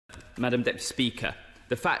Madam Deputy Speaker,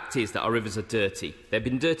 the fact is that our rivers are dirty. They've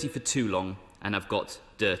been dirty for too long and have got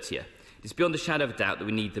dirtier. It's beyond a shadow of a doubt that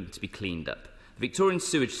we need them to be cleaned up. The Victorian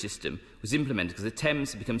sewage system was implemented because the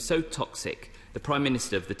Thames had become so toxic the Prime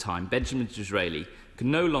Minister of the time, Benjamin Disraeli, could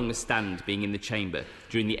no longer stand being in the chamber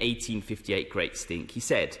during the 1858 Great Stink. He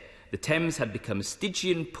said, "The Thames had become a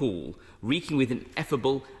Stygian pool, reeking with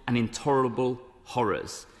ineffable and intolerable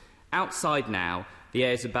horrors. Outside now, the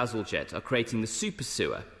airs of Bazalgette are creating the super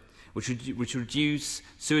sewer, which would reduce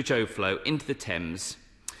sewage overflow into the Thames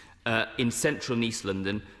in central and East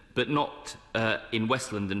London, but not in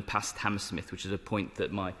West London past Hammersmith," which is a point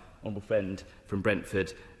that my honourable friend from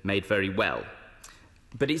Brentford made very well.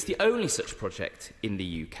 But it's the only such project in the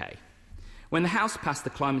UK. When the House passed the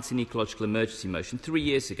Climate and Ecological Emergency motion 3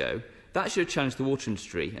 years ago, that should have challenged the water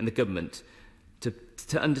industry and the government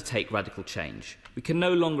to undertake radical change. We can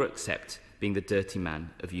no longer accept being the dirty man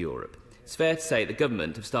of Europe. It's fair to say the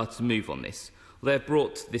government have started to move on this, although they have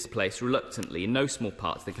brought to this place reluctantly, in no small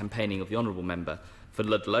part, to the campaigning of the honourable member for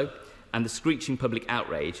Ludlow and the screeching public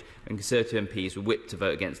outrage when Conservative MPs were whipped to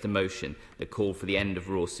vote against a motion that called for the end of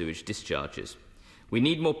raw sewage discharges. We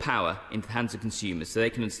need more power into the hands of consumers so they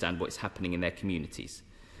can understand what is happening in their communities.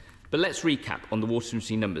 But let's recap on the water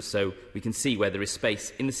industry numbers so we can see where there is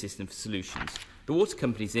space in the system for solutions. The water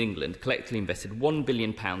companies in England collectively invested £1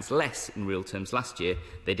 billion less in real terms last year than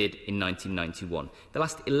they did in 1991. The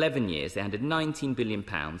last 11 years, they handed £19 billion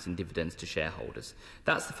in dividends to shareholders.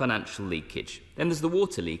 That's the financial leakage. Then there's the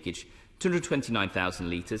water leakage, 229,000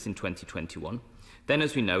 litres in 2021. Then,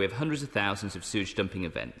 as we know, we have hundreds of thousands of sewage dumping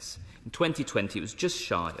events. In 2020, it was just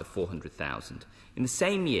shy of 400,000. In the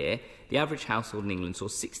same year, the average household in England saw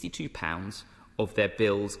 £62 of their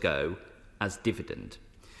bills go as dividend.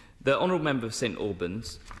 The Honourable Member of St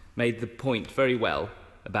Albans made the point very well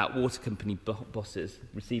about water company bosses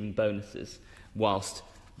receiving bonuses whilst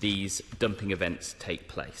these dumping events take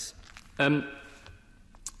place. I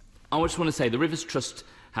just want to say the Rivers Trust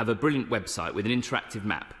have a brilliant website with an interactive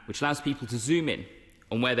map which allows people to zoom in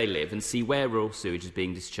on where they live and see where raw sewage is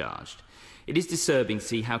being discharged. It is disturbing to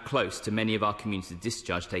see how close to many of our communities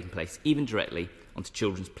discharge taking place, even directly onto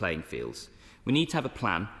children's playing fields. We need to have a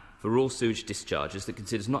plan for raw sewage discharges that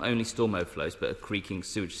considers not only storm overflows but a creaking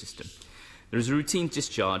sewage system. There is a routine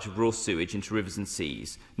discharge of raw sewage into rivers and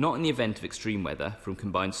seas, not in the event of extreme weather from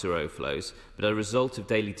combined sewer overflows, but as a result of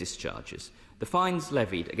daily discharges. The fines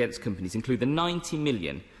levied against companies include the £90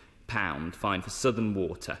 million fine for Southern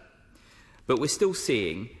Water. But we're still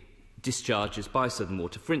seeing discharges by Southern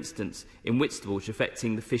Water, for instance, in Whitstable, which are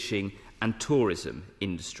affecting the fishing and tourism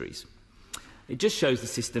industries. It just shows the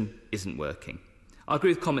system isn't working. I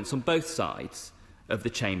agree with comments on both sides of the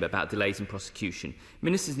chamber about delays in prosecution.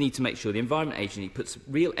 Ministers need to make sure the Environment Agency puts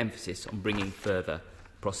real emphasis on bringing further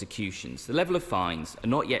prosecutions. The level of fines are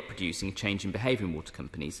not yet producing a change in behaviour in water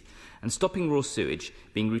companies, and stopping raw sewage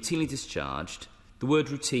being routinely discharged, the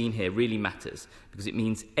word routine here really matters because it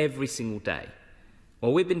means every single day.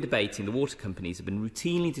 While we've been debating, the water companies have been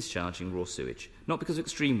routinely discharging raw sewage, not because of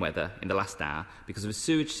extreme weather in the last hour, because of a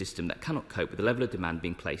sewage system that cannot cope with the level of demand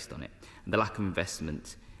being placed on it and the lack of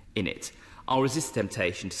investment in it. I'll resist the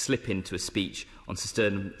temptation to slip into a speech on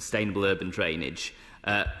sustainable urban drainage,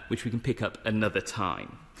 which we can pick up another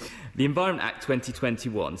time. The Environment Act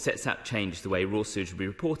 2021 sets out changes to the way raw sewage will be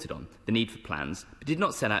reported on, the need for plans, but did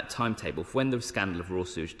not set out a timetable for when the scandal of raw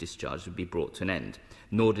sewage discharge would be brought to an end,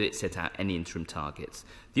 nor did it set out any interim targets.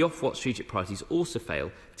 The Ofwat strategic priorities also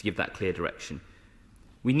fail to give that clear direction.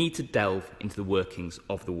 We need to delve into the workings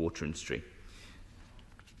of the water industry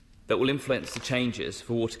that will influence the changes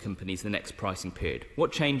for water companies in the next pricing period.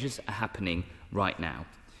 What changes are happening right now?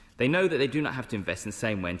 They know that they do not have to invest in the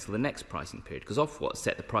same way until the next pricing period, because Ofwat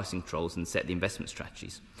set the pricing controls and set the investment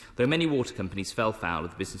strategies. Though many water companies fell foul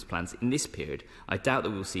of the business plans in this period, I doubt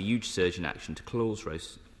that we will see a huge surge in action to close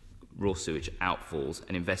raw sewage outfalls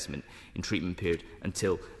and investment in treatment period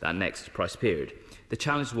until that next price period. The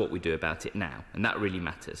challenge is what we do about it now, and that really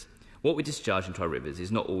matters. What we discharge into our rivers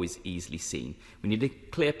is not always easily seen. We need a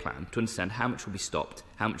clear plan to understand how much will be stopped,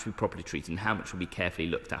 how much will be properly treated, and how much will be carefully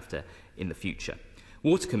looked after in the future.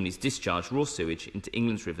 Water companies discharged raw sewage into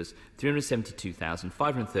England's rivers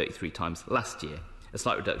 372,533 times last year, a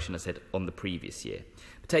slight reduction, as I said, on the previous year.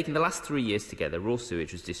 But taking the last 3 years together, raw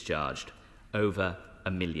sewage was discharged over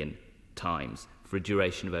 1 million times for a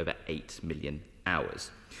duration of over 8 million hours.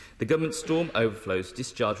 The government's storm overflows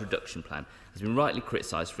discharge reduction plan has been rightly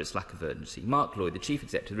criticised for its lack of urgency. Mark Lloyd, the Chief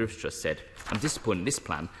Executive of the Rivers Trust, said, "I'm disappointed this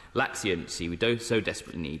plan lacks the urgency we so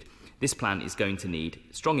desperately need. This plan is going to need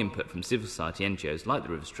strong input from civil society NGOs like the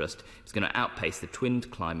Rivers Trust. It's going to outpace the twinned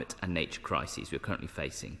climate and nature crises we're currently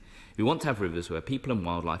facing. We want to have rivers where people and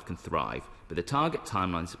wildlife can thrive, but the target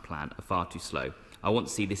timelines of plan are far too slow. I want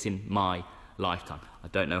to see this in my lifetime. I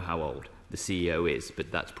don't know how old the CEO is,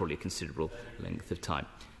 but that's probably a considerable length of time.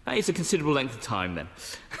 That is a considerable length of time,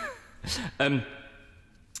 then.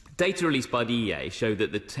 Data released by the EA show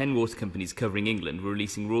that the 10 water companies covering England were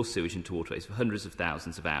releasing raw sewage into waterways for hundreds of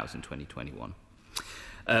thousands of hours in 2021.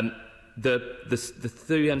 The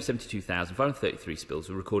 372,533 spills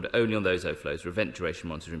were recorded only on those overflows with event duration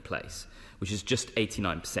monitor in place, which is just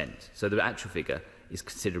 89%, so the actual figure is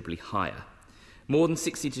considerably higher. More than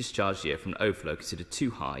 60 discharges a year from an overflow considered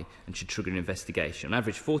too high and should trigger an investigation. On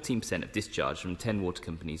average, 14% of discharge from 10 water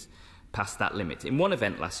companies passed that limit. In one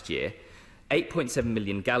event last year, 8.7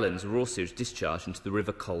 million gallons of raw sewage discharged into the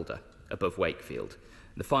River Calder above Wakefield.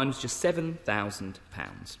 The fine was just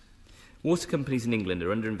 £7,000. Water companies in England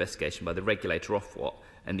are under investigation by the regulator Ofwat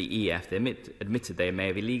and the EF. They admitted they may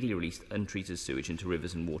have illegally released untreated sewage into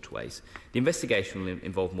rivers and waterways. The investigation will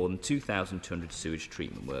involve more than 2,200 sewage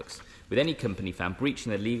treatment works, with any company found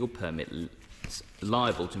breaching their legal permit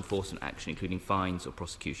liable to enforcement action, including fines or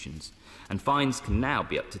prosecutions. And fines can now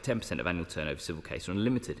be up to 10% of annual turnover civil case or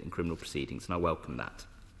unlimited in criminal proceedings, and I welcome that.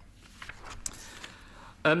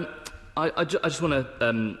 I just want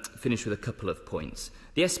to finish with a couple of points.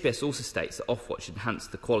 The SPS also states that Ofwat should enhance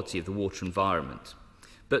the quality of the water environment.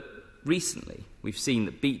 But recently, we've seen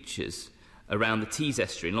that beaches around the Tees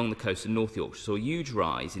estuary along the coast of North Yorkshire saw a huge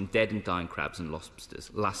rise in dead and dying crabs and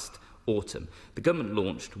lobsters last autumn. The government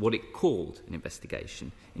launched what it called an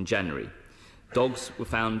investigation in January. Dogs were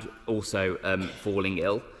found also falling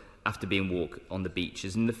ill after being walked on the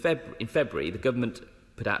beaches. In February, the government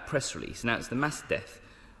put out a press release announced the mass death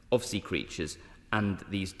of sea creatures and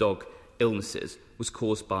these dog illnesses was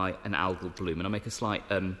caused by an algal bloom. And I'll make a slight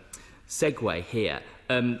segue here.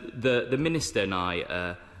 The Minister and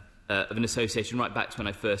I of an association right back to when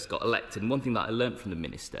I first got elected, and one thing that I learnt from the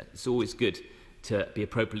Minister, it's always good to be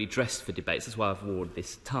appropriately dressed for debates. That's why I've worn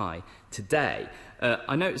this tie today.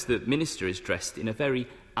 I noticed that the Minister is dressed in a very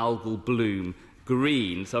algal bloom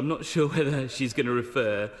green, so I'm not sure whether she's going to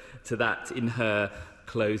refer to that in her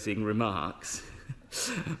closing remarks.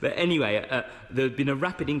 But anyway, there has been a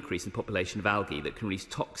rapid increase in the population of algae that can release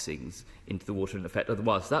toxins into the water and affect other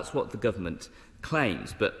wildlife. So that's what the government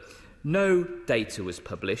claims, but no data was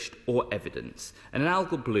published or evidence. And an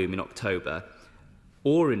algal bloom in October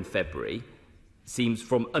or in February seems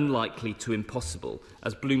from unlikely to impossible,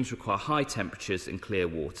 as blooms require high temperatures and clear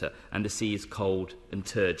water, and the sea is cold and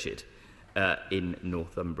turgid in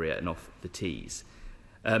Northumbria and off the Tees.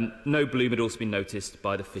 No bloom had also been noticed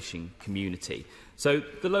by the fishing community. So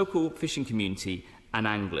the local fishing community and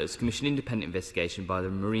anglers commissioned an independent investigation by the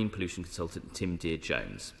marine pollution consultant Tim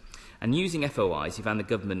Deere-Jones. And using FOIs, he found the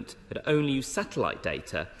government had only used satellite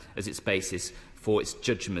data as its basis for its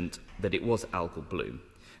judgment that it was algal bloom.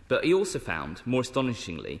 But he also found, more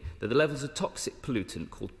astonishingly, that the levels of toxic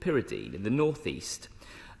pollutant called pyridine in the northeast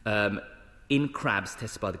in crabs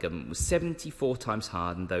tested by the government was 74 times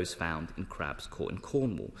higher than those found in crabs caught in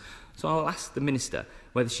Cornwall. So I'll ask the Minister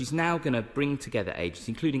whether she's now going to bring together agencies,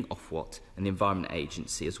 including Ofwat and the Environment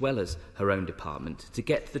Agency, as well as her own department, to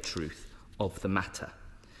get the truth of the matter.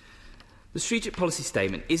 The strategic policy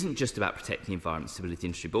statement isn't just about protecting the environment and stability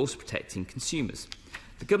industry, but also protecting consumers.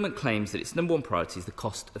 The government claims that its number one priority is the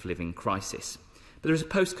cost of living crisis. But there is a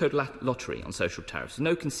postcode lottery on social tariffs,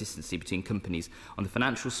 no consistency between companies on the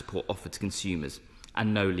financial support offered to consumers,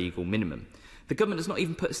 and no legal minimum. The government has not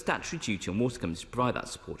even put a statutory duty on water companies to provide that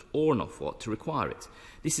support, or on Ofwat to require it.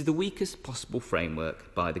 This is the weakest possible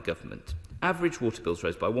framework by the government. Average water bills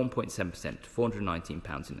rose by 1.7% to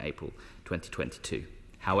 £419 in April 2022.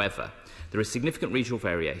 However, there are significant regional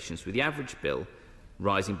variations, with the average bill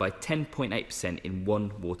rising by 10.8% in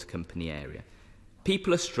one water company area.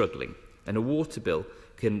 People are struggling, and a water bill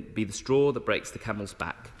can be the straw that breaks the camel's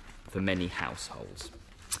back for many households.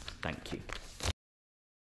 Thank you.